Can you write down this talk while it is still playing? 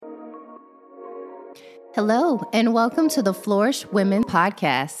Hello, and welcome to the Flourish Women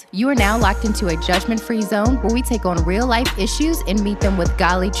Podcast. You are now locked into a judgment-free zone where we take on real-life issues and meet them with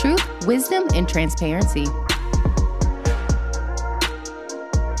godly truth, wisdom, and transparency.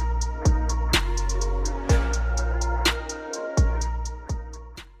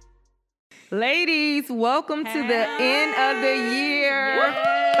 Ladies, welcome to the end of the year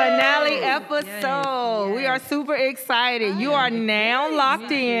finale episode. Yes. We are super excited. You are now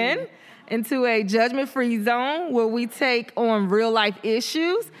locked into a judgment-free zone where we take on real-life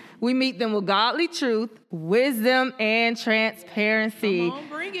issues. We meet them with godly truth, wisdom, and transparency. Come on,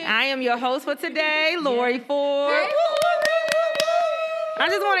 bring it. I am your host for today, Lori Ford. I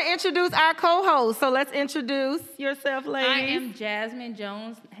just want to introduce our co-host. So let's introduce yourself, ladies. I am Jasmine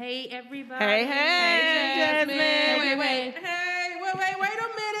Jones. Hey, everybody. Hey, Jasmine. Wait a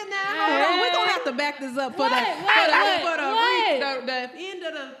minute now. Hold on. We're going to have to back this up for the end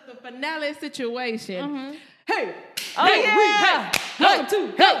of the finale situation. Mm-hmm. Hey. Welcome to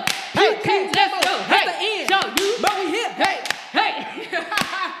Let's go. That's the end. But we here. Hey.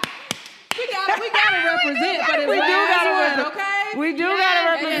 We gotta represent for this We do last gotta one, represent. okay? We do gotta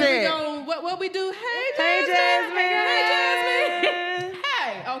represent. And what we do? Hey, Jasmine.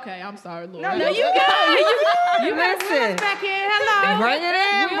 Hey. Okay, I'm sorry, Lord. No, you got it. You listen. Back in. Hello. Bring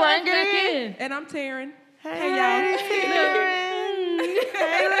it in. And I'm Taryn. Hey, y'all.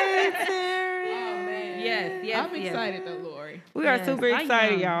 Oh, man. Yes. I'm excited though, Lori. We are super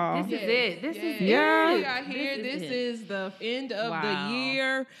excited, y'all. This is it. This is Yeah. We are here. This is the end of the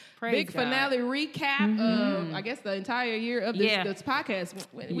year. Praise Big God. finale recap of, I guess, the entire year of this podcast.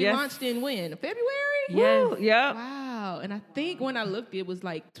 We launched in when? February? Yes. Woo. Yep. Wow. And I think when I looked, it was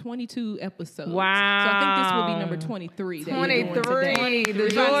like 22 episodes. Wow. So I think this will be number 23. that we're doing 23. today. The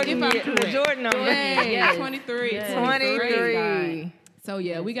Jordan number. Yeah, 23. Yes. 23. So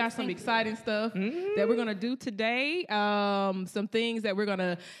we got some exciting stuff that we're gonna do today. Some things that we're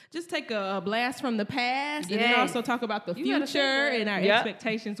gonna just take a blast from the past, and then also talk about the future and our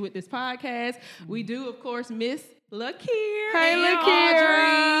expectations with this podcast. We do, of course, miss Lakir. Hey, and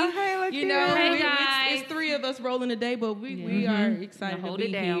Lakira. Audrey. Hey, Lakira. You know, Hey, it's guys. three of us rolling today, but we are excited Gonna to hold be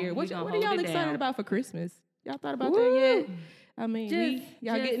it down. here. What We are gonna hold y'all it excited down. about for Christmas? Y'all thought about that yet? I mean, Just-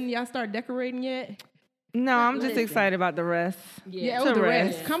 y'all start decorating yet? No, I'm just excited about the rest. Yeah, To the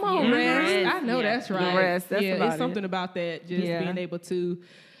rest. rest. Come on, Yeah. rest. Rest. I know that's right. The rest. That's about it's it. something about that. Just being able to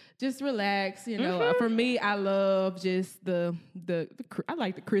just relax. You know, for me, I love just I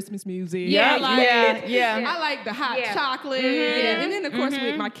like the Christmas music. Yeah, I like yeah. I like the hot Yeah. chocolate, and then of course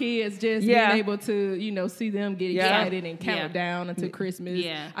with my kids, just being able to see them get excited and count down until Christmas.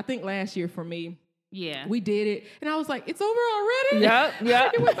 Yeah. I think last year for me, Yeah. we did it, and I was like, "It's over already."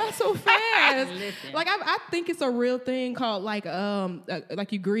 Yep. It went by so fast. Listen. Like I think it's a real thing called like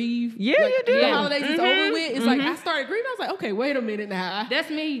you grieve. Yeah, like, you do. The holidays is over with. It's like I started grieving. I was like, okay, wait a minute now. That's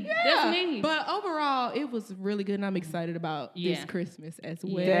me. Yeah. That's me. But overall, it was really good, and I'm excited about this Yeah. Christmas as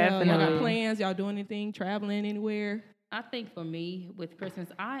well. Definitely. Y'all got plans? Y'all doing anything? Traveling anywhere? I think for me with Christmas,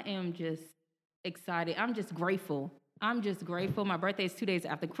 I am just excited. I'm just grateful. My birthday is 2 days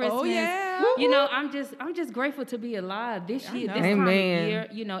after Christmas. Oh yeah. You know, I'm just grateful to be alive this year. This time of Amen. year,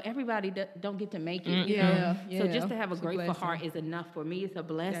 you know, everybody don't get to make it. You Yeah, know? So yeah. just to have a It's a grateful blessing. heart is enough for me. It's a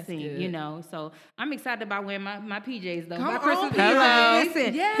blessing, good. you know. So I'm excited about wearing my PJs though. Come My on, Christmas PJs. pajamas.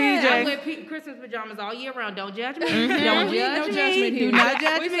 Listen, Yes. I PJ. wear Christmas pajamas all year round. Don't judge me. No Don't judge me. judgment here. Do not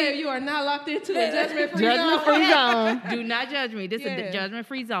judge we me. said you are not locked into a judgment-free Judgment-free zone. Do not judge me. This is Yeah. the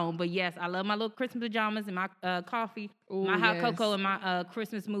judgment-free zone. But yes, I love my little Christmas pajamas and my coffee, Ooh, my hot yes. cocoa, and my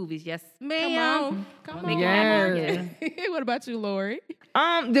Christmas movies. Yes, ma'am. Come on. Make it happen. Yes. Yeah. What about you, Lori?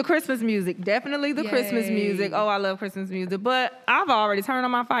 The Christmas music. Definitely the Christmas Yay. music. Oh, I love Christmas music. But I've already turned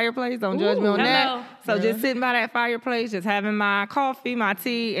on my fireplace. Don't judge me on Hello. that. So Yeah. just sitting by that fireplace, just having my coffee, my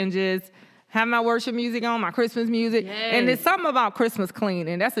tea, and just have my worship music on, my Christmas music. Yes. And there's something about Christmas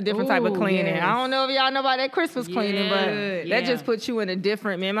cleaning. That's a different type of Ooh, cleaning. yes. I don't know if y'all know about that Christmas cleaning, but Yeah. that just puts you in a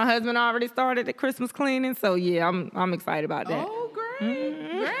different, me and my husband already started the Christmas cleaning. So yeah, I'm excited about that. Oh,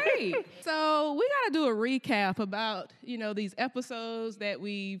 great. So we got to do a recap about, these episodes that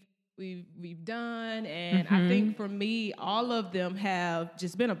we've done, and I think for me, all of them have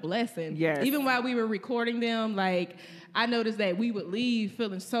just been a blessing. Yes. Even while we were recording them, like I noticed that we would leave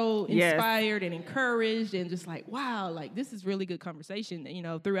feeling so Yes. inspired and encouraged, and just like, wow, like this is really good conversation,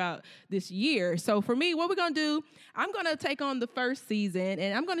 throughout this year. So for me, what we're gonna do, I'm gonna take on the first season,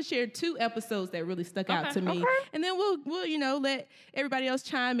 and I'm gonna share 2 episodes that really stuck out to me, and then we'll let everybody else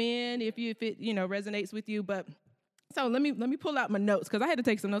chime in if it resonates with you, but. So let me pull out my notes because I had to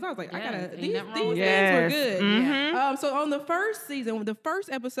take some notes. I was like, these things were Yes. good. Mhm. So on the first season, the first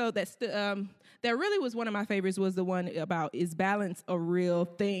episode that really was one of my favorites was the one about is balance a real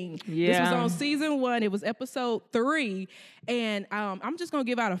thing. Yeah. This was on season 1. It was episode 3, and I'm just gonna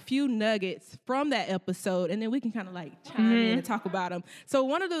give out a few nuggets from that episode, and then we can kind of like chime in and talk about them. So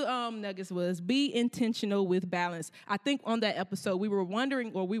one of the nuggets was be intentional with balance. I think on that episode we were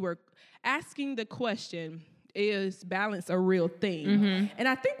wondering, or we were asking the question, is balance a real thing? And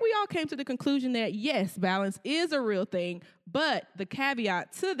I think we all came to the conclusion that yes, balance is a real thing, but the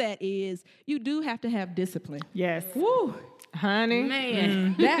caveat to that is you do have to have discipline. Yes. Woo. Honey.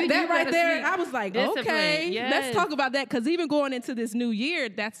 Man, That right there, I was like, Discipline, okay, yes. let's talk about that. Because even going into this new year,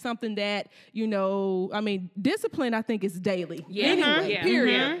 that's something that, discipline, I think, is daily. Yeah. Anyway, Yeah.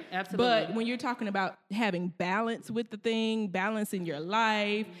 period. Mhm. Absolutely. But when you're talking about having balance with the thing, balance in your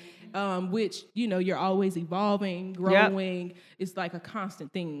life, which, you're always evolving, growing, it's like a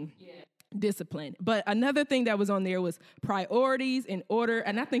constant thing. Yeah. Discipline. But another thing that was on there was priorities and order.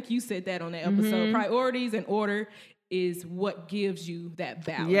 And I think you said that on that episode. Priorities and order is what gives you that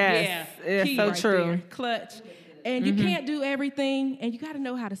balance. Yes. It's Key so right true. there. Clutch. And you can't do everything, and you got to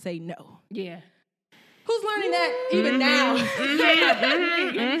know how to say no. yeah. Who's learning that even now? Let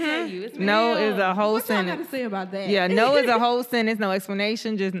me tell you, it's No real. is a whole What y'all got sentence. to say about that? Yeah, no is a whole sentence, no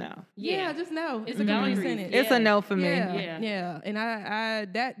explanation, just no. Yeah, just no. It's a complete boundaries. sentence. It's a no for me. Yeah. And I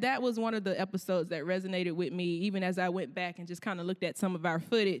that was one of the episodes that resonated with me, even as I went back and just kind of looked at some of our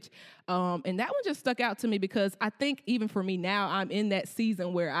footage. And that one just stuck out to me because I think even for me now, I'm in that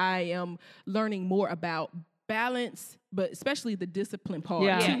season where I am learning more about balance, but especially the discipline part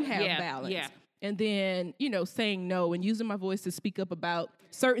Yeah. to have balance. Yeah. And then, saying no and using my voice to speak up about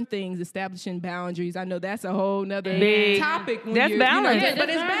certain things, establishing boundaries. I know that's a whole nother Big topic. When That's balance. but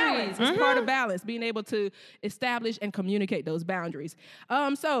That's it's balance. balance. It's part of balance, being able to establish and communicate those boundaries.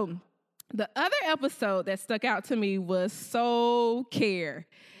 So the other episode that stuck out to me was Soul Care.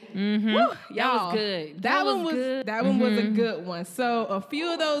 Woo, y'all, That was good. That one was good. That one was a good one. So a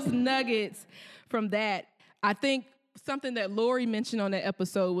few of those nuggets from that, I think something that Lori mentioned on that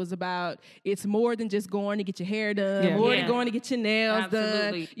episode was about it's more than just going to get your hair done, more than going to get your nails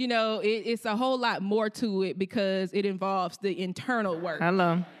Absolutely. done. It's a whole lot more to it because it involves the internal work.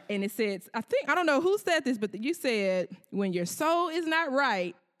 Hello. And it says, I don't know who said this, but you said when your soul is not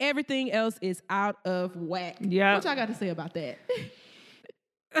right, everything else is out of whack. Yeah. What y'all got to say about that?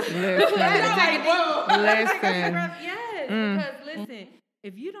 Listen. Yes, because listen,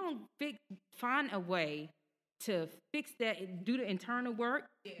 if you don't find a way to fix that, do the internal work,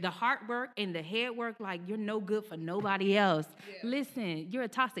 the heart work, and the head work, like you're no good for nobody else. Listen, you're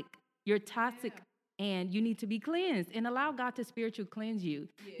toxic. You're toxic, and you need to be cleansed and allow God to spiritually cleanse you.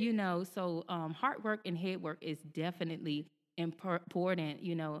 So heart work and head work is definitely important.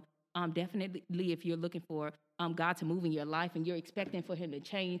 Definitely if you're looking for God to move in your life and you're expecting for Him to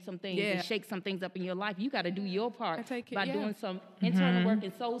change some things and shake some things up in your life, you got to do your part by doing some internal work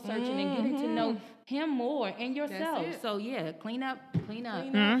and soul searching and getting to know Him more and yourself. So clean up. Clean up.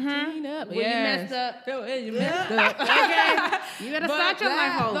 When you messed up, You messed up. okay, you got to start your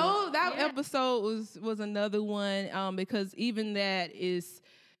life over. That episode was another one because even that is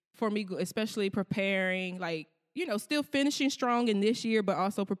for me, especially preparing, still finishing strong in this year, but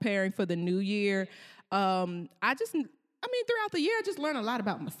also preparing for the new year. Throughout the year, I just learned a lot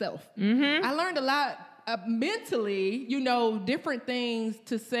about myself. I learned a lot mentally, different things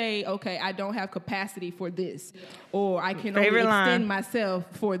to say, okay, I don't have capacity for this, or I can only extend myself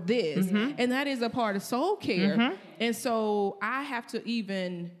for this. And that is a part of soul care. And so I have to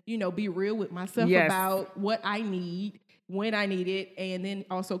even, be real with myself about what I need, when I need it, and then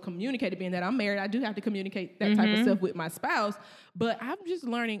also communicate it. Being that I'm married, I do have to communicate that type of stuff with my spouse. But I'm just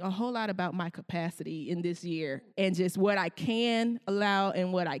learning a whole lot about my capacity in this year and just what I can allow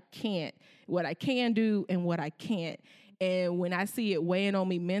and what I can't, what I can do and what I can't. And when I see it weighing on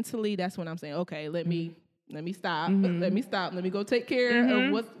me mentally, that's when I'm saying, okay, let me stop. Let me stop. Let me go take care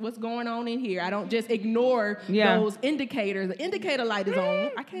of what's going on in here. I don't just ignore those indicators. The indicator light is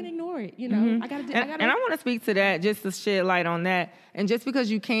on. I can't ignore it. I gotta. And I want to speak to that, just to shed light on that. And just because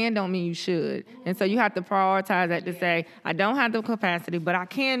you can don't mean you should. And so you have to prioritize that to say, I don't have the capacity, but I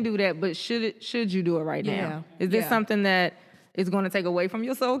can do that. But should you do it right now? Is this something that is going to take away from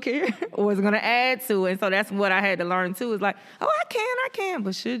your soul care or is going to add to it? And so that's what I had to learn too. Is like, I can,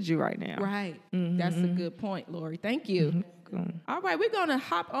 but should you right now? Right. That's a good point, Lori. Thank you. cool. All right, we're going to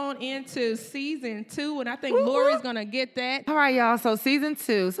hop on into season 2, and I think Lori's going to get that. All right, y'all. So season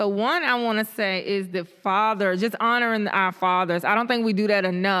 2. So one I want to say is the father, just honoring our fathers. I don't think we do that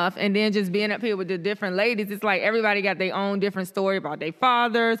enough. And then just being up here with the different ladies, it's like everybody got their own different story about their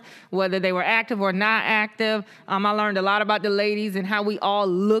fathers, whether they were active or not active. I learned a lot about the ladies and how we all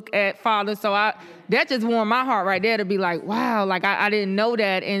look at fathers. So that just warmed my heart right there to be like, wow, like I didn't know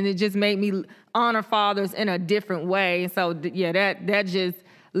that. And it just made me honor fathers in a different way. And so, yeah, that just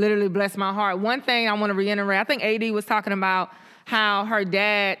literally blessed my heart. One thing I want to reiterate, I think AD was talking about how her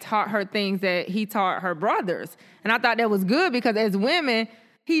dad taught her things that he taught her brothers. And I thought that was good because as women,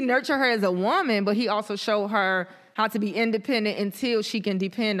 he nurtured her as a woman, but he also showed her how to be independent until she can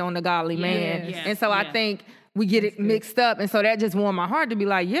depend on the godly man. Yes. And so I think we get it mixed up. And so that just warmed my heart to be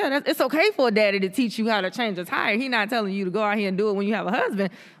like, yeah, it's okay for a daddy to teach you how to change a tire. He's not telling you to go out here and do it when you have a husband.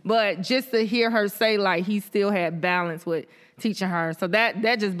 But just to hear her say, like, he still had balance with teaching her. So that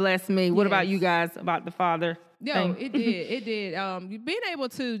just blessed me. What about you guys about the father? Yo, it did. Being able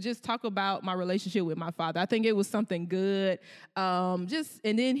to just talk about my relationship with my father, I think it was something good. And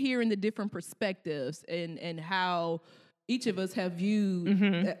then hearing the different perspectives and how each of us have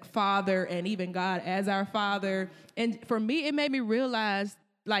viewed Father and even God as our Father. And for me, it made me realize,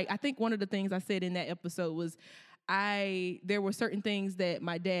 like, I think one of the things I said in that episode was there were certain things that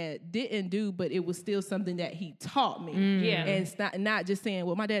my dad didn't do, but it was still something that he taught me. Yeah. And it's not just saying,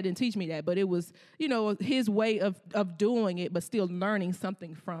 well, my dad didn't teach me that, but it was, his way of doing it, but still learning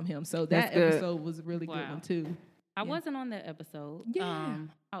something from him. So that episode was a really good one too. I wasn't on that episode. Yeah.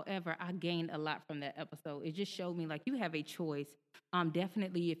 However, I gained a lot from that episode. It just showed me, like, you have a choice.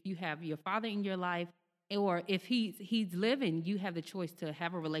 Definitely, if you have your father in your life, or if he's living, you have the choice to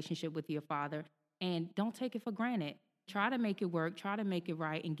have a relationship with your father. And don't take it for granted. Try to make it work. Try to make it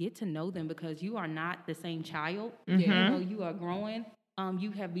right, and get to know them, because you are not the same child. You are growing.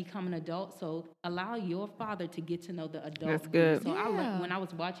 You have become an adult. So allow your father to get to know the adult. That's good. So when I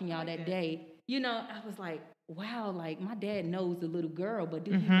was watching y'all that day, I was like, wow, like, my dad knows the little girl, but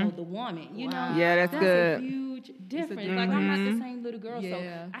do he know the woman? Yeah, that's good. A huge difference. Like, I'm not the same little girl,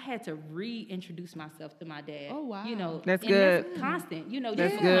 so I had to reintroduce myself to my dad. Oh, wow. That's and good. That's constant. That's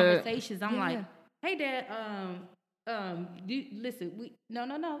just good. conversations. I'm like, hey, Dad, listen,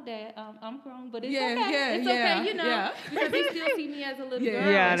 no, Dad, I'm grown, but it's okay. It's okay, because he still see me as a little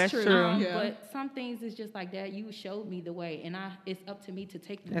girl. Yeah, that's true. But some things is just like that. You showed me the way, and it's up to me to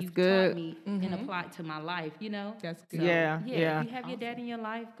take what you've good. taught me and apply it to my life. That's good. So, Yeah. If you have your dad in your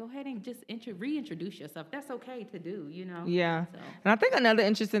life, go ahead and just reintroduce yourself. That's okay to do. Yeah. So. And I think another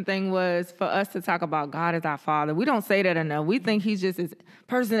interesting thing was for us to talk about God as our father. We don't say that enough. We think he's just this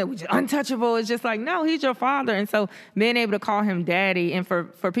person that was untouchable. It's just like, no, he's your father. And so being able to call him daddy, and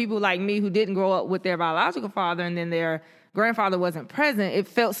for people like me who didn't grow up with their biological father and then their grandfather wasn't present, it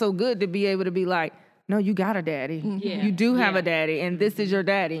felt so good to be able to be like, no, you got a daddy. Yeah. You do have a daddy, and this is your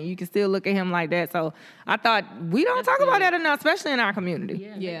daddy. And you can still look at him like that. So I thought we don't talk about that enough, especially in our community.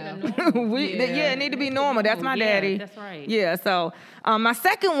 It need to be normal. That's my daddy. That's right. Yeah. So my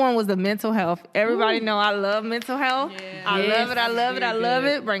second one was the mental health. Everybody know I love mental health. Yeah. I love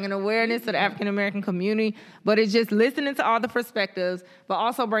it. Bringing awareness to the African American community, but it's just listening to all the perspectives, but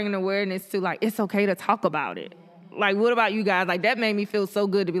also bringing awareness to, like, it's okay to talk about it. Like, what about you guys? Like, that made me feel so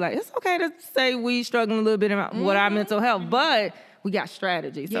good to be like, it's okay to say we struggling a little bit with our mental health, but we got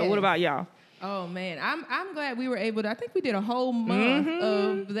strategy. So what about y'all? Oh man, I'm glad we were able to. I think we did a whole month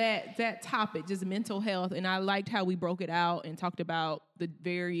of that topic, just mental health, and I liked how we broke it out and talked about the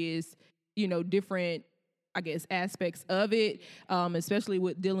various, different, I guess, aspects of it, especially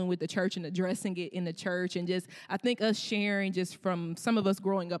with dealing with the church and addressing it in the church. And just, I think us sharing just from some of us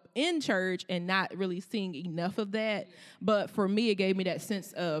growing up in church and not really seeing enough of that. But for me, it gave me that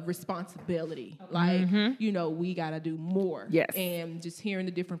sense of responsibility. Like, we got to do more. Yes. And just hearing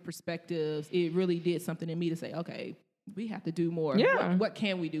the different perspectives, it really did something in me to say, okay, we have to do more. Yeah. What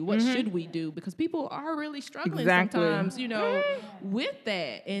can we do? What should we do? Because people are really struggling sometimes, with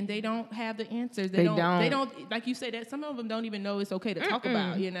that, and they don't have the answers. They don't, like you said, that some of them don't even know it's okay to talk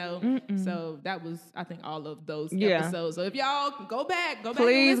about, So that was, I think, all of those episodes. So if y'all go back,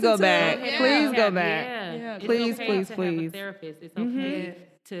 Please go back. Yeah. Please go back. Yeah. Please, it's okay please, to please. have a therapist. It's okay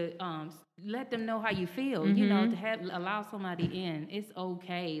to let them know how you feel. To allow somebody in. It's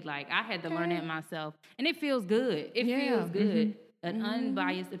okay. Like, I had to learn that myself, and it feels good. It feels good an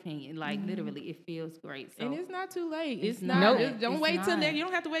unbiased opinion. Like literally, it feels great. So. And it's not too late. It's not. not. Nope. Don't wait till next. You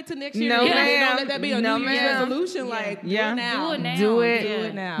don't have to wait till next year. No, Don't ma'am. let that be a No, New Year's ma'am. resolution. Like, do it now. Do it now. Do it. Do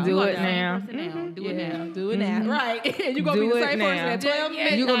it now. Do You it are the same now. person now. Do it now. Do it now. Right. You're going to Do be the it same person now. at 12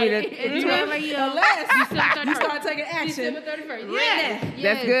 midnight. You're gonna be the- Unless you December start taking action. December 31st. Yeah.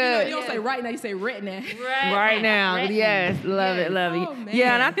 That's good. You don't say right now. You say right now. Right now. Yes. Love it. Love it. Oh, man.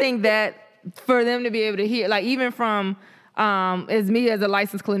 Yeah, and I think that for them to be able to hear, like even from as me as a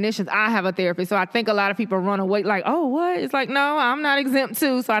licensed clinician, I have a therapist. So I think a lot of people run away like, oh, what? It's like, no, I'm not exempt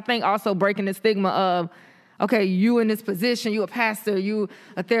too. So I think also breaking the stigma of, okay, you in this position, you a pastor, you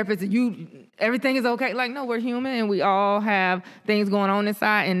a therapist, everything is okay. Like, no, we're human and we all have things going on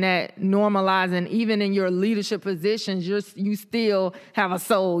inside, and that normalizing, even in your leadership positions, you still have a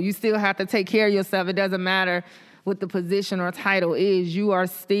soul. You still have to take care of yourself. It doesn't matter what the position or title is. You are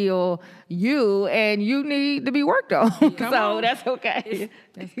still you, and you need to be worked on. So that's okay.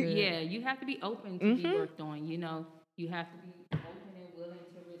 That's good. Yeah, you have to be open to be worked on. You know, you have to be open and willing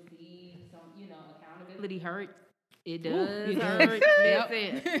to receive some, accountability hurts. It does it hurt. Yep.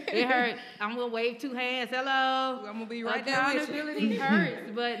 Listen, it hurts. I'm going to wave 2 hands. Hello. I'm going to be right there with you. Accountability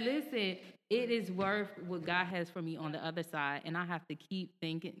hurts. But listen, it is worth what God has for me on the other side. And I have to keep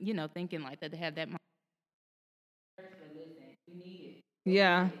thinking like that, to have that mind. Listen, you need it.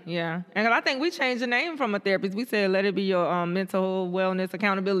 Yeah. And I think we changed the name from a therapist. We said, let it be your mental wellness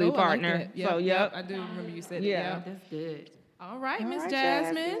accountability Oh, I like partner. that. Yep, So, yep. I do remember you said Yeah. that. That's good. All right, Miss right,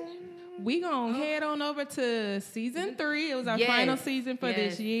 Jasmine. We gonna head on over to season 3. It was our final season for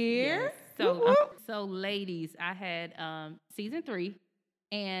this year. Yes. So ladies, I had season 3,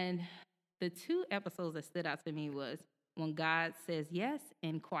 and the 2 episodes that stood out to me was when God says yes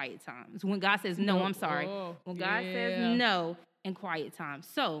and quiet times. When God says no, I'm sorry. When God says no and quiet times.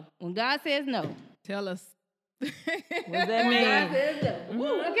 So when God says no, Tell us. what does that mean? God says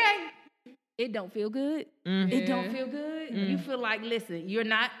no. Okay. It don't feel good. It don't feel good. You feel like, listen, you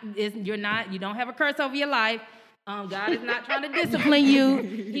don't have a curse over your life. God is not trying to discipline you.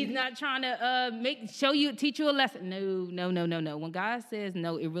 He's not trying to teach you a lesson. No. When God says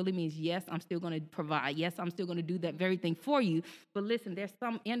no, it really means, yes, I'm still going to provide. Yes, I'm still going to do that very thing for you. But listen, there's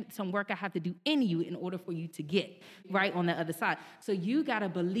some work I have to do in you in order for you to get right on the other side. So you got to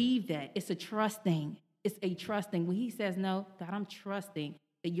believe that. It's a trust thing. It's a trust thing. When he says no, God, I'm trusting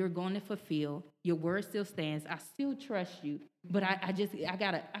that you're going to fulfill. Your word still stands. I still trust you. But I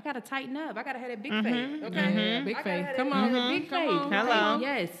gotta tighten up. I gotta have that big faith. Okay? Big faith. Have Come that on. big Come faith. on. Hello.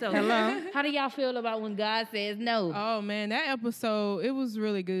 Yes. So how do y'all feel about when God says no? Oh man, that episode, it was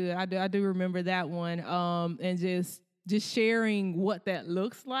really good. I do remember that one. And just sharing what that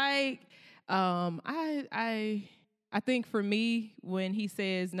looks like. I think for me, when he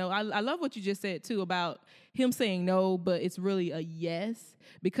says no, I love what you just said too about him saying no, but it's really a yes,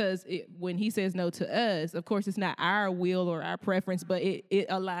 because when he says no to us, of course, it's not our will or our preference, but it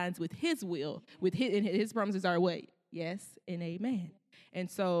aligns with his will, with his promises are what? Yes and amen. And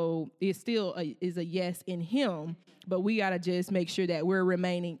so it still is a yes in him, but we got to just make sure that we're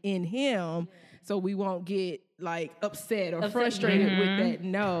remaining in him so we won't get like upset or frustrated with that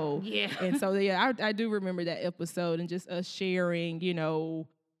no. Yeah. And so, I do remember that episode and just us sharing,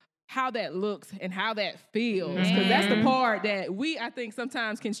 how that looks and how that feels. Because that's the part that I think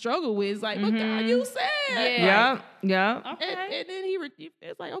sometimes can struggle with. It's like, but God, you said. Yeah. Okay. And then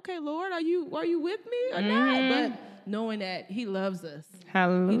it's like, okay, Lord, are you with me or not? But knowing that he loves us.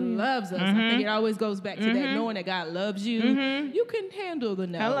 Hallelujah. He loves us. I think it always goes back to that, knowing that God loves you. You can handle the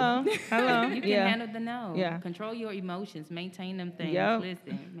no. Hello. You can handle the no. Yeah. Control your emotions. Maintain them things. Yep.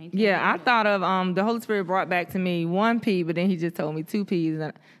 Listen. I thought of the Holy Spirit brought back to me 1 P, but then he just told me 2 P's.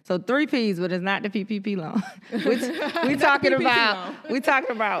 So 3 P's, but it's not the PPP loan. we talking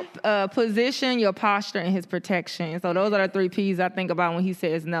about position, your posture, and his protection. So those are the 3 P's I think about when he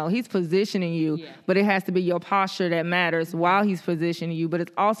says no. He's positioning you, but it has to be your posture that matters while he's positioning you. But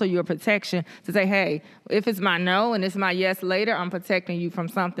it's also your protection to say, hey, if it's my no and it's my yes later, I'm protecting you from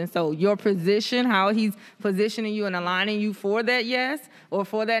something. So your position, how he's positioning you and aligning you for that yes, or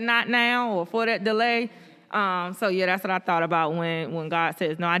for that not now, or for that delay. That's what I thought about when God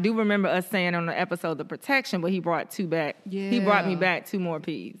says no. I do remember us saying on the episode the protection, but he brought 2 back. Yeah. He brought me back 2 more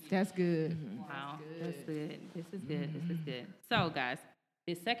P's. That's good. Wow. That's good. This is good. So, guys,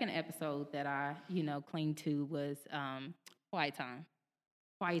 the second episode that I, cling to was Quiet Time.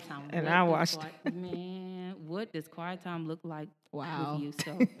 Quiet Time. And I watched Man, what does quiet time look like with you?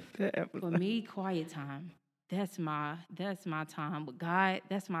 So, for me, quiet time. That's my time with God.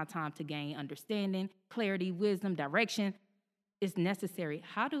 That's my time to gain understanding, clarity, wisdom, direction. It's necessary.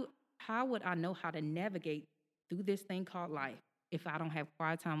 How would I know how to navigate through this thing called life? if I don't have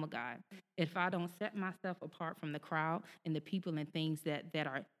quiet time with God, if I don't set myself apart from the crowd and the people and things that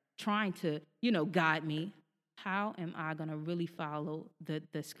are trying to, guide me, how am I going to really follow the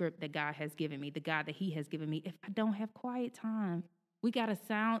script that God has given me, the God that he has given me, if I don't have quiet time? We got to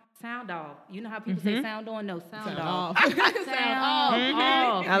sound off. You know how people say sound on? No, sound off. Sound off.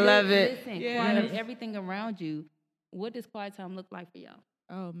 I love it. Listen, quiet everything around you. What does quiet time look like for y'all?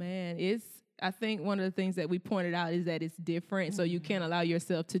 Oh, man. I think one of the things that we pointed out is that it's different. So you can't allow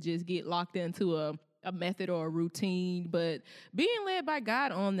yourself to just get locked into a method or a routine, but being led by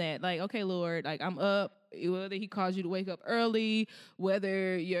God on that, like, okay, Lord, like I'm up, whether he calls you to wake up early,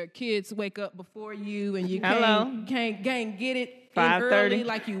 whether your kids wake up before you and you can't get it in early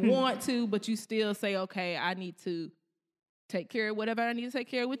like you want to, but you still say, okay, I need to take care of whatever I need to take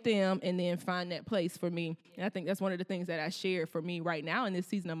care of with them, and then find that place for me. And I think that's one of the things that I share for me right now in this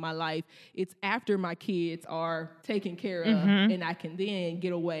season of my life. It's after my kids are taken care of, and I can then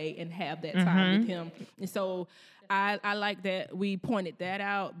get away and have that time with him. And so I like that we pointed that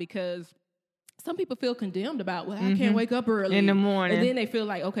out, because some people feel condemned about, well, I can't wake up early in the morning. And then they feel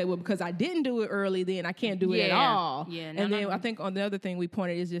like, okay, well, because I didn't do it early, then I can't do it at all. Yeah, and then I think on the other thing we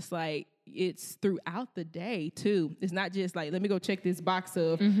pointed is just like, it's throughout the day too. It's not just like, let me go check this box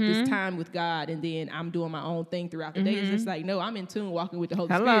of this time with God and then I'm doing my own thing throughout the day. It's just like, no, I'm in tune, walking with the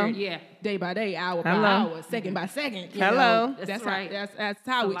Holy Spirit. Day by day, hour by hour, second by second. That's right. That's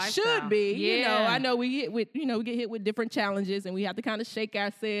how it should be. You know, I know we get hit with different challenges and we have to kind of shake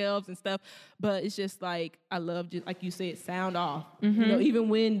ourselves and stuff. But it's just like, I love, just like you said, sound off. You know, even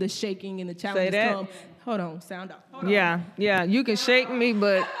when the shaking and the challenges come. Hold on, sound off. Yeah, you can shake me,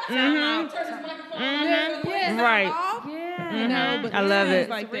 but right. You know, but I love it.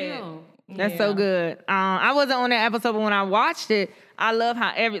 Like that. That's so good. I wasn't on that episode, but when I watched it, I love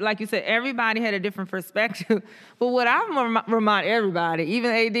how like you said, everybody had a different perspective. But what I remind everybody,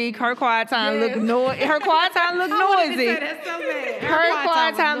 even AD, her quiet time looked noisy. Her quiet time looked noisy. That's so bad. Her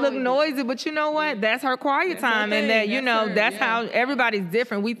quiet time looked noisy, but you know what? That's her quiet time, and that that's how everybody's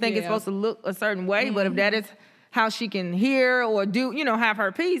different. We think it's supposed to look a certain way, but if that is how she can hear or do, have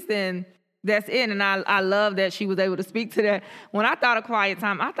her peace, then that's it. And I love that she was able to speak to that. When I thought of quiet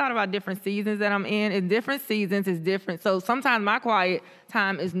time, I thought about different seasons that I'm in. In different seasons, it's different. So sometimes my quiet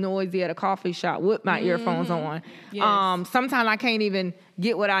time is noisy at a coffee shop with my earphones on. Yes. Sometimes I can't even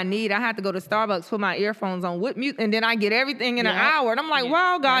get what I need. I have to go to Starbucks, put my earphones on with mute, and then I get everything in an hour. And I'm like,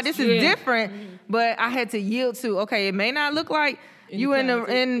 wow, God, this is different. But I had to yield to, okay, it may not look like you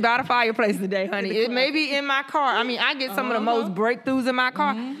in by the fireplace today, honey. It may be in my car. I mean, I get some of the most breakthroughs in my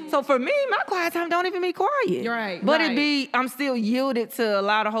car. So for me, my quiet time don't even be quiet. Right. But I'm still yielded to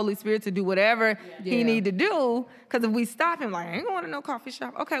allow the Holy Spirit to do whatever he need to do. Because if we stop him, like, I ain't going to no coffee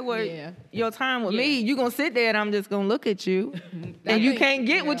shop. Okay, well, your time with me, you going to sit there and I'm just going to look at you. And you can't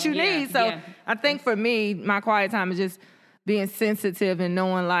get what you need. So I think for me, my quiet time is just being sensitive and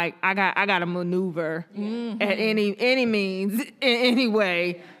knowing like I got to maneuver at any means in any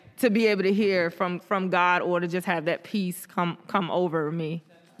way to be able to hear from God, or to just have that peace come over me.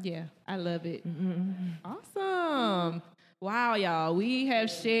 Yeah, I love it. Awesome. Wow, y'all. We have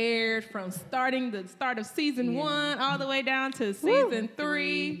shared from the start of season 1 all the way down to season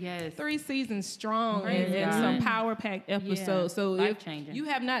 3. Yes. 3 seasons strong and some power-packed episodes. So if you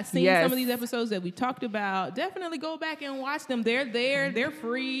have not seen some of these episodes that we talked about, definitely go back and watch them. They're there. They're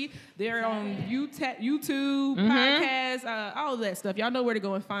free. They're on YouTube, podcasts, all of that stuff. Y'all know where to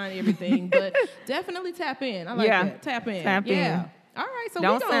go and find everything. But definitely tap in. I like that. Tap in. Tap in. All right, so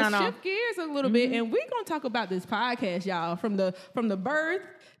we're going to shift gears a little bit, and we're going to talk about this podcast, y'all, from the birth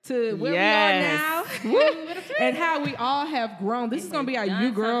to where we are now, and how we all have grown. This is going to be our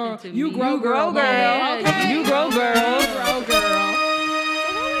You Grow Girl. Okay? You Grow Girl. You Grow Girl.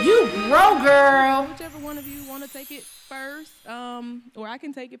 You Grow Girl. Whichever one of you want to take it first, or I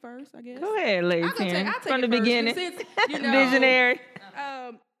can take it first, I guess. Go ahead, ladies. I'll take from the beginning. Since, Visionary.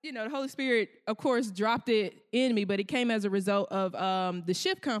 The Holy Spirit, of course, dropped it in me, but it came as a result of the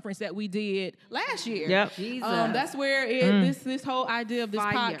Shift conference that we did last year. Yep. That's where this whole idea of this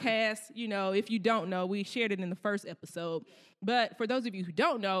podcast, if you don't know, we shared it in the first episode. But for those of you who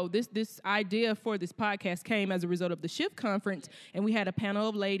don't know, this idea for this podcast came as a result of the Shift conference, and we had a panel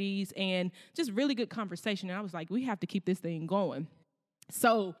of ladies and just really good conversation. And I was like, we have to keep this thing going.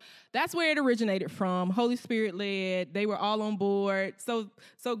 So that's where it originated from. Holy Spirit led. They were all on board so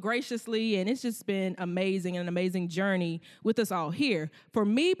graciously, and it's just been amazing, an amazing journey with us all here. For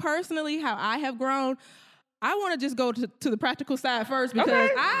me personally, how I have grown, I want to just go to the practical side first, because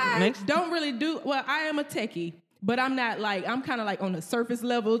I don't really I am a techie. but I'm not like, I'm kind of like on the surface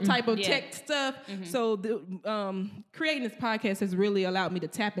level type of tech stuff. So creating this podcast has really allowed me to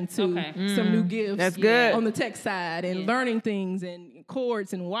tap into some new gifts. That's good. On the tech side and learning things and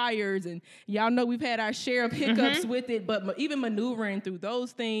cords and wires. And y'all know we've had our share of hiccups with it, but even maneuvering through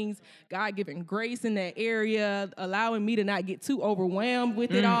those things, God giving grace in that area, allowing me to not get too overwhelmed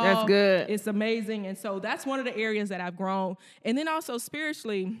with it all. That's good. It's amazing. And so that's one of the areas that I've grown. And then also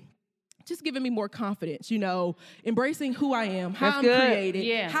spiritually, just giving me more confidence, you know, embracing who I am, how I'm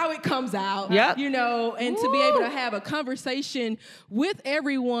created, how it comes out, you know, and to be able to have a conversation with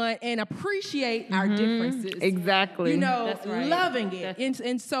everyone and appreciate our differences. Exactly. You know, loving it.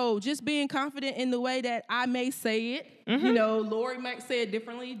 And so just being confident in the way that I may say it. You know, Lori might say it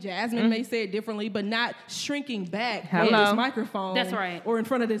differently, Jasmine may say it differently, but not shrinking back on this microphone or in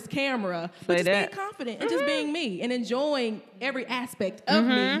front of this camera. But just being confident and just being me and enjoying every aspect of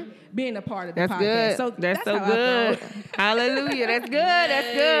me being a part of the podcast. Good. So that's so good. Hallelujah. That's good.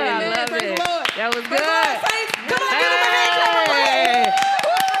 That's good. I love it. That was good.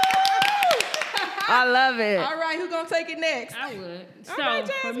 I love it. All right, who's going to take it next? I would. So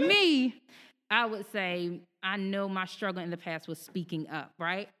for me, I would say I know my struggle in the past was speaking up,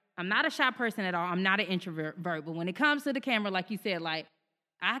 right? I'm not a shy person at all. I'm not an introvert. But when it comes to the camera, like you said, like,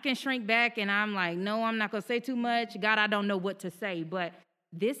 I can shrink back and I'm like, no, I'm not going to say too much. God, I don't know what to say. But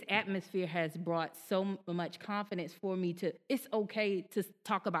this atmosphere has brought so much confidence for me it's okay to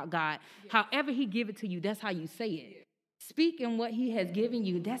talk about God. However he give it to you, that's how you say it. Speak in what he has given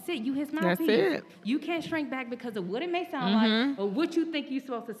you. That's it. You his mouthpiece. That's it. You can't shrink back because of what it may sound like or what you think you're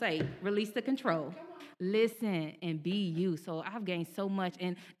supposed to say. Release the control. Listen and be you. So I've gained so much.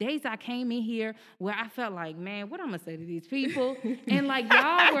 And days I came in here where I felt like, man, what I'm gonna say to these people? And like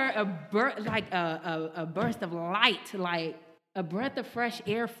y'all were a burst of light, like a breath of fresh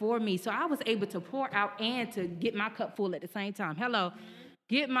air for me. So I was able to pour out and to get my cup full at the same time.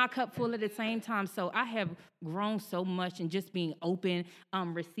 Get my cup full at the same time. So I have grown so much in just being open,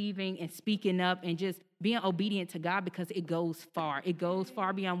 receiving and speaking up and just being obedient to God because it goes far. It goes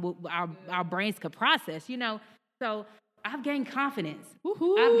far beyond what our brains could process, you know. So I've gained confidence.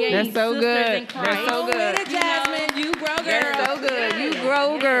 Woo-hoo. I've gained That's so sisters good. in Christ. That's so good. Jasmine, you grow, girl. That's so good. You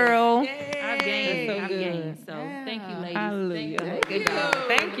grow, girl. I've gained. So thank you, ladies. Hallelujah. Thank you.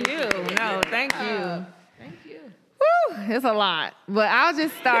 Thank you. No, thank you. Woo, it's a lot, but I'll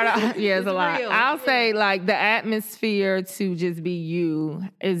just start off. Yeah, it's a lot. Real. I'll say like the atmosphere to just be you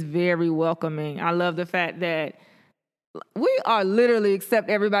is very welcoming. I love the fact that we are literally accept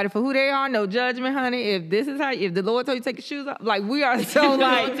everybody for who they are. No judgment, honey. If the Lord told you to take your shoes off, like we are so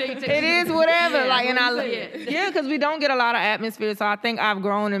like, it is whatever. Yeah, like, and because we don't get a lot of atmosphere. So I think I've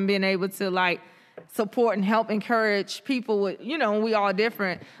grown and been able to like support and help encourage people with, you know, we all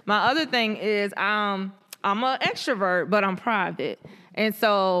different. My other thing is, I'm an extrovert, but I'm private. And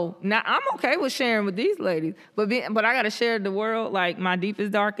so now I'm okay with sharing with these ladies, but I got to share the world, like my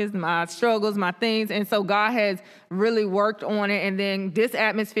deepest, darkest, my struggles, my things. And so God has really worked on it. And then this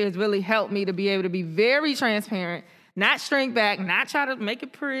atmosphere has really helped me to be able to be very transparent, not shrink back, not try to make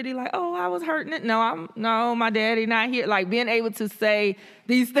it pretty, like, oh, I was hurting it. No, my daddy not here. Like being able to say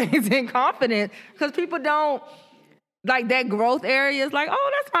these things in confidence, because people don't, like that growth area is like,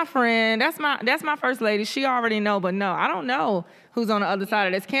 oh, that's my friend. That's my first lady. She already know, but no, I don't know who's on the other side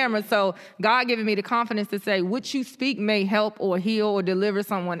of this camera. So God giving me the confidence to say what you speak may help or heal or deliver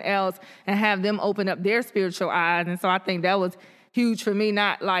someone else and have them open up their spiritual eyes. And so I think that was huge for me,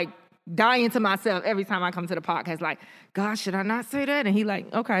 not like dying to myself every time I come to the podcast, like, God, should I not say that? And he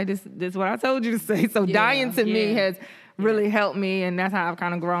like, okay, this is what I told you to say. So dying to me has really helped me. And that's how I've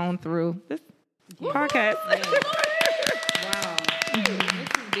kind of grown through this podcast.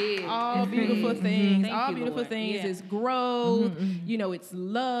 All beautiful things. Thank all you, beautiful Lord. things Yeah. is growth. You know, it's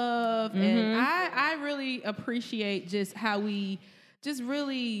love. And I really appreciate just how we just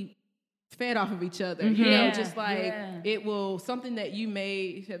really fed off of each other. You know, just like it will, something that you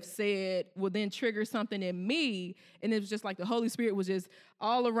may have said will then trigger something in me. And it was just like the Holy Spirit was just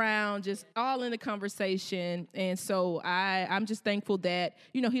all around, just all in the conversation. And so I'm just thankful that,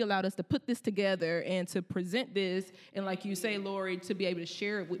 you know, he allowed us to put this together and to present this. And like you say, Lori, to be able to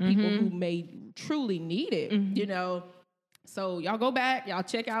share it with people who may truly need it, you know. So y'all go back, y'all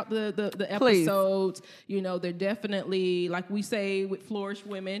check out the episodes. You know, they're definitely, like we say with Flourish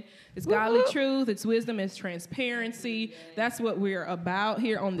Women, it's godly truth, it's wisdom, it's transparency. That's what we're about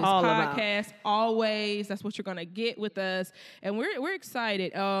here on this podcast. Always, that's what you're gonna get with us, and we're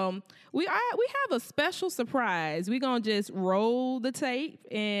excited. We have a special surprise. We're gonna just roll the tape,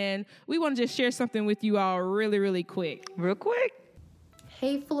 and we want to just share something with you all really, really quick. Real quick.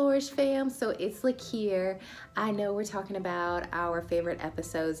 Hey Flourish fam, so it's Lakir. I know we're talking about our favorite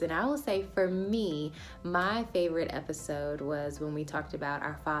episodes, and I will say for me, my favorite episode was when we talked about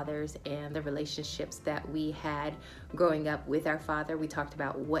our fathers and the relationships that we had growing up with our father. We talked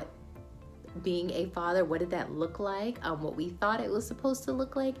about what being a father, what did that look like, what we thought it was supposed to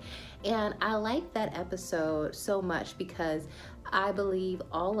look like. And I like that episode so much because I believe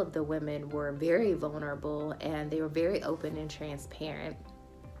all of the women were very vulnerable and they were very open and transparent.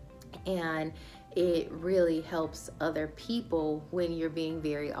 And it really helps other people when you're being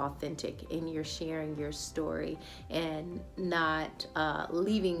very authentic and you're sharing your story and not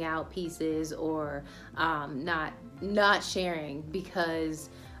leaving out pieces or not sharing because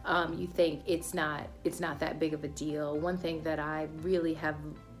you think it's not that big of a deal. One thing that I really have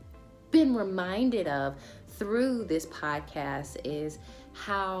been reminded of through this podcast is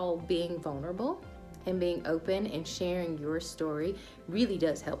how being vulnerable and being open and sharing your story really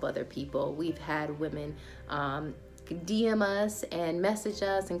does help other people. We've had women DM us and message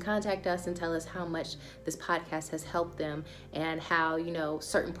us and contact us and tell us how much this podcast has helped them and how,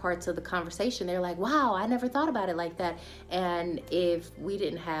 certain parts of the conversation, they're like, wow, I never thought about it like that. And if we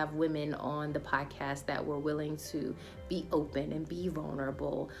didn't have women on the podcast that were willing to be open and be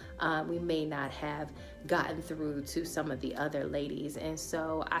vulnerable, we may not have gotten through to some of the other ladies. And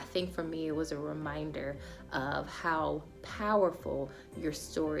so I think for me, it was a reminder of how powerful your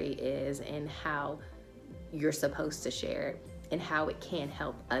story is and how you're supposed to share it and how it can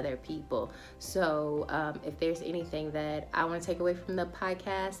help other people. So if there's anything that I want to take away from the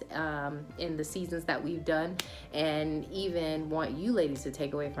podcast in the seasons that we've done, and even want you ladies to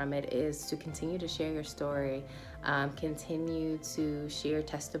take away from it, is to continue to share your story, continue to share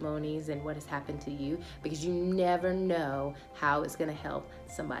testimonies and what has happened to you, because you never know how it's going to help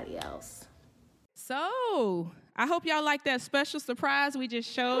somebody else. So I hope y'all like that special surprise we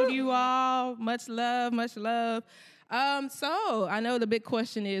just showed you all. Much love, much love. So I know the big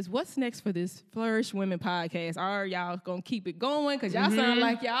question is, what's next for this Flourish Women podcast? Are y'all gonna keep it going? Because y'all sound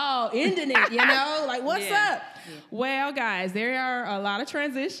like y'all ending it, like what's up? Yeah. Well, guys, there are a lot of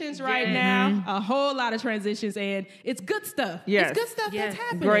transitions right now, a whole lot of transitions, and it's good stuff. Yes. It's good stuff that's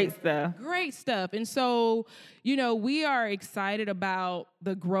happening. Great stuff. And so, we are excited about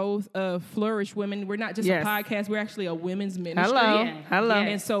the growth of Flourish Women. We're not just a podcast, we're actually a women's ministry. Hello.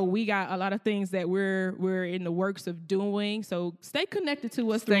 And so we got a lot of things that we're in the works of doing. So stay connected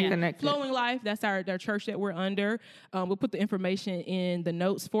to us. Flowing Life, that's our church that we're under. We'll put the information in the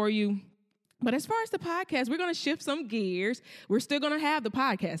notes for you. But as far as the podcast, we're going to shift some gears. We're still going to have the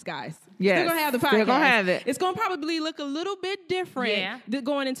podcast, guys. Yes. Still going to have the podcast. Still going to have it. It's going to probably look a little bit different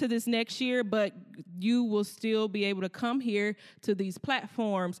going into this next year, but you will still be able to come here to these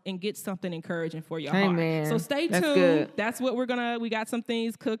platforms and get something encouraging for your heart. So stay tuned. Good. That's what we got some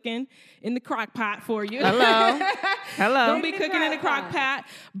things cooking in the crock pot for you. Hello. Don't be cooking in the crock pot.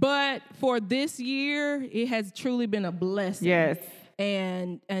 But for this year, it has truly been a blessing. Yes.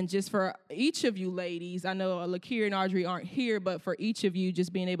 And just for each of you ladies, I know Lakir and Audrey aren't here, but for each of you,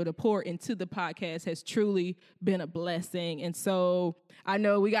 just being able to pour into the podcast has truly been a blessing. And so I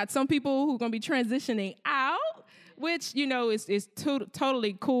know we got some people who are going to be transitioning out, which, is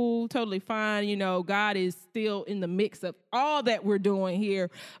totally cool, totally fine. God is still in the mix of all that we're doing here.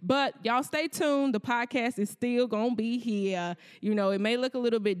 But y'all stay tuned. The podcast is still going to be here. It may look a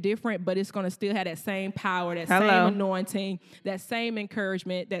little bit different, but it's going to still have that same power, that same anointing, that same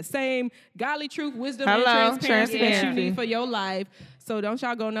encouragement, that same godly truth, wisdom, and transparency that you need for your life. So don't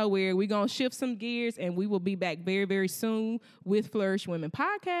y'all go nowhere. We're going to shift some gears, and we will be back very, very soon with Flourish Women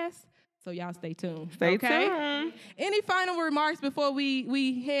Podcast. So y'all stay tuned. Stay tuned. Any final remarks before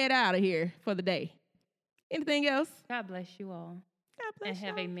we head out of here for the day? Anything else? God bless you all. God bless you.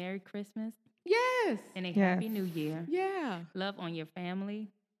 And have a Merry Christmas. Yes. And a Happy New Year. Yeah. Love on your family.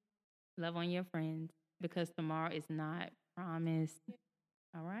 Love on your friends. Because tomorrow is not promised.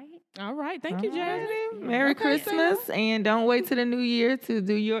 All right. Thank you, Jasmine. Merry Christmas. And don't wait till the new year to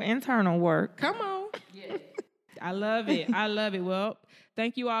do your internal work. Come on. Yes. I love it. Well,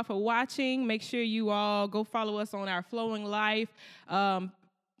 thank you all for watching. Make sure you all go follow us on our Flowing Life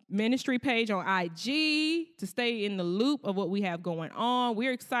ministry page on IG to stay in the loop of what we have going on.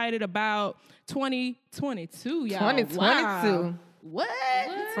 We're excited about 2022, y'all. 2022. Wow.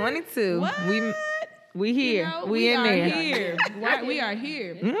 What? 22. What? We here. We in there. Here. Right, we are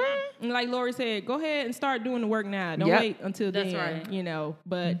here. Mm-hmm. And like Lori said, go ahead and start doing the work now. Don't wait until then. That's right.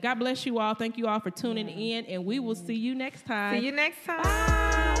 But God bless you all. Thank you all for tuning in, and we will see you next time. See you next time. Bye.